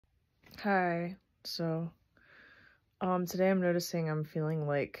Hi. So, today I'm noticing I'm feeling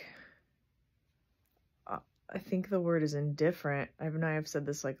like, I think the word is indifferent. I've said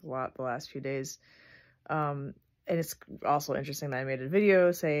this like a lot the last few days. And it's also interesting that I made a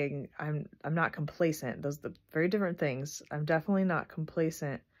video saying I'm not complacent. Those are the very different things. I'm definitely not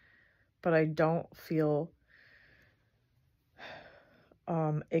complacent, but I don't feel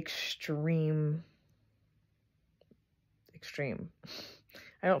extreme.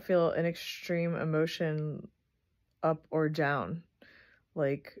 I don't feel an extreme emotion up or down.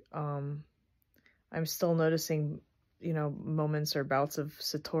 Like, I'm still noticing, moments or bouts of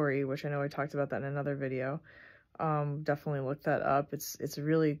Satori, which I know I talked about that in another video. Definitely look that up. It's a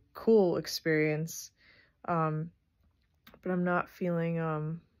really cool experience. But I'm not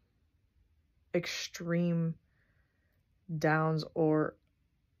feeling, extreme downs or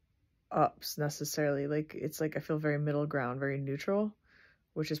ups necessarily. Like, it's like I feel very middle ground, very neutral,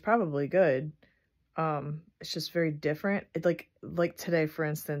 which is probably good. It's just very different. It like today, for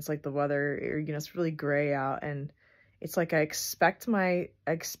instance, like the weather, it's really gray out, and it's like I expect my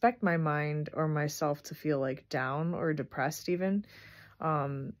mind or myself to feel like down or depressed even.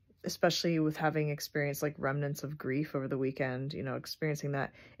 Especially with having experienced like remnants of grief over the weekend, experiencing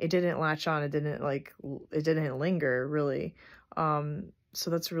that. It didn't latch on, it didn't linger really. So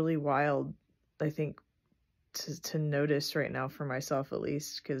that's really wild, I think, to notice right now for myself, at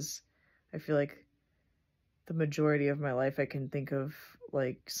least, because I feel like the majority of my life I can think of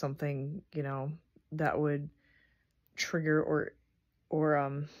like something, that would trigger or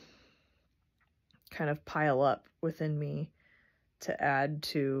kind of pile up within me to add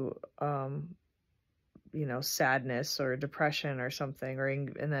to sadness or depression or something,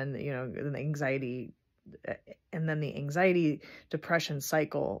 and then the anxiety, and then the anxiety depression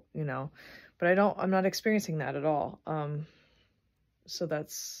cycle, but I'm not experiencing that at all. So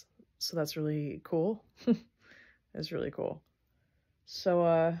that's really cool. It's really cool.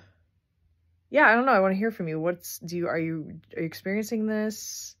 So yeah, I don't know, I want to hear from you. Are you experiencing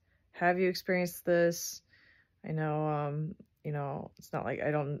this? Have you experienced this? I know, it's not like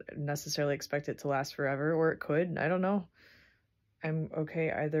I don't necessarily expect it to last forever, or it could. I don't know. I'm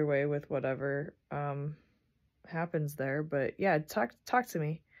okay either way with whatever happens there. But yeah, talk to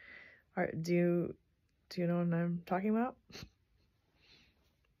me. Do you know what I'm talking about?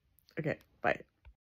 Okay, bye.